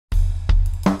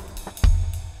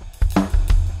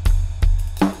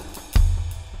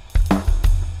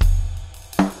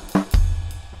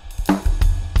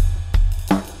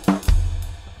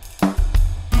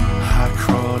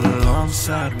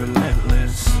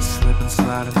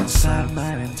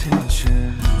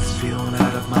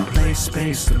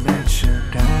space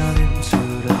dimension. Down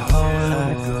into the hole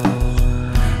I go.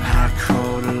 I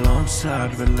crawled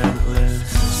alongside relentless,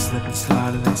 slipping,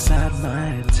 sliding inside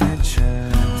my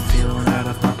intention. Feeling out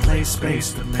of my place,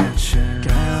 space dimension.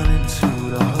 Down into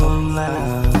the hole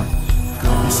I go.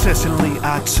 Incessantly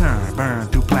I turn, burn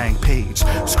through blank page.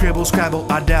 Scribble,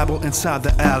 scrabble, I dabble inside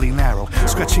the alley narrow.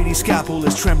 Scratchy scalpel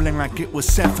is trembling like it was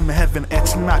sent from heaven,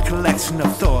 etching my collection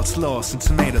of thoughts lost in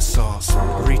tomato sauce.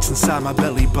 Reach inside my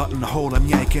belly button hole, I'm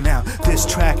yanking out this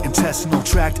track, intestinal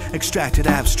tract, extracted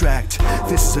abstract.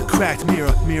 This is a cracked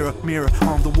mirror, mirror, mirror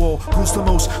on the wall. Who's the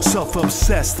most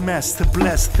self-obsessed mess to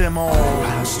bless them all?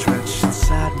 I stretch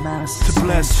inside my to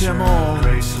bless them all.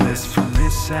 Graceless from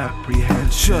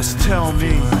misapprehension. Just tell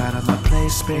me. Out of my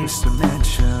place, space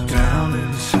dimension. Down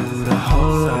into the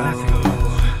hole I go.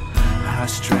 I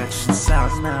stretch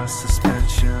inside my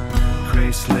suspension.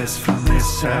 Graceless from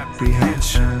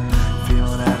misapprehension.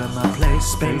 Feeling out of my place,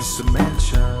 space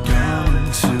dimension. Down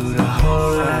into the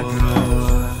hole I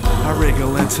go. I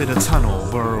wriggle into the tunnel,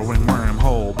 burrowing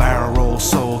wormhole, barrel roll,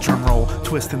 soul, drum roll,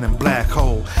 twisting in black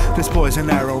hole. This poison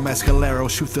arrow, mescalero,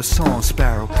 shoot the song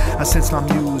sparrow. I sense my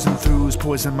muse and throughs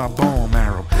poison my bone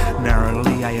marrow.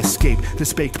 Narrowly I escape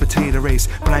this baked potato race,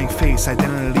 blank face,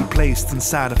 identity placed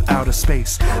inside of outer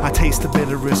space. I taste the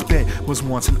bitterest bit, was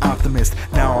once an optimist,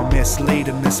 now I'm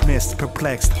misladen, dismissed,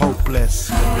 perplexed,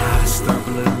 hopeless. I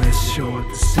stumble and miss your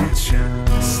dissension,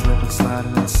 slip and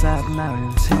sliding inside my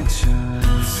intention.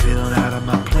 Feeling out of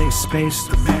my place, space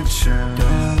dimension.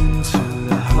 Down into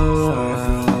the hole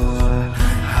I go.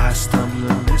 I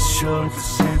stumble and miss your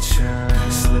dissension,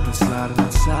 slip and sliding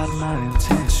inside my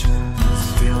intention.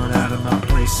 Feeling out of my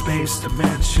place, space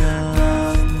dimension.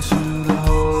 Down into the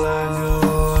hole I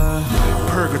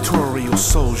go. Purgatorial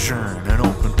sojourn, an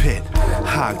open pit.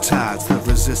 Hog tides, the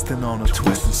resistant on a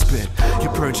twist and spit.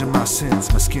 You're purging my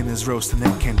sins, my skin is roasting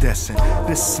incandescent.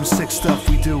 This is some sick stuff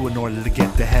we do in order to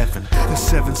get to heaven. The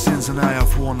 7 sins and I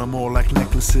have worn them more like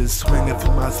necklaces, swinging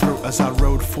through my throat as I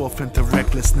rode forth into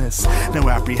recklessness. Now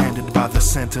apprehended by the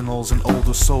sentinels and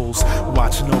older souls,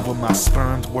 watching over my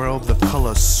spurned world, the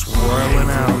colors swirling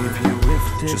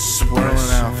out, just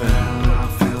swirling out there. I'm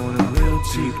feeling a real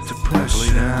deep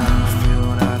depression. I'm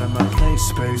feeling out of my place,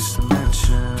 space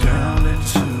dimension. Down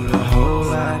into the hole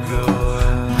I go.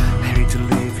 Hate to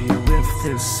leave you with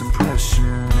this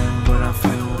impression, but I'm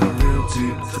feeling a real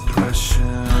deep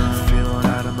depression. Feeling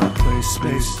out of my place,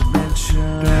 space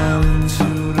dimension. Down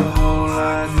into the hole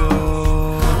I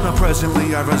go. Now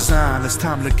presently I resign, it's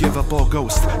time to give up all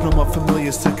ghosts. No more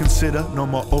familiars to consider, no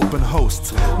more open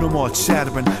hosts. No more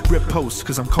chattering, rip posts,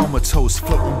 cause I'm comatose.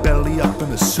 Floating belly up in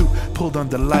a suit, pulled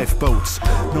under lifeboats.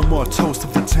 No more toast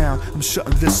of the town, I'm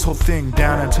shutting this whole thing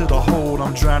down into the hold.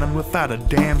 I'm drowning without a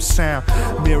damn sound.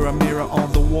 Mirror, mirror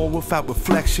on the wall without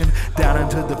reflection. Down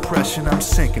into depression, I'm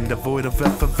sinking, devoid of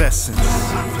effervescence.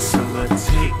 I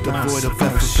facilitate devoid of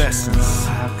effervescence.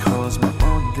 I cause my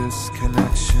own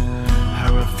disconnection. I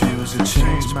refuse to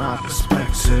change my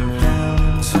perspective.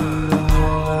 Down into the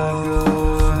hole I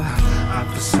go.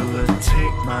 I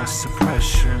facilitate my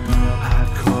suppression. I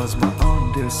cause my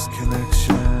own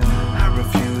disconnection. I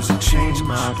refuse to change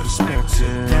my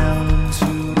perspective. Down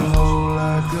into the hole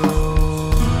I go.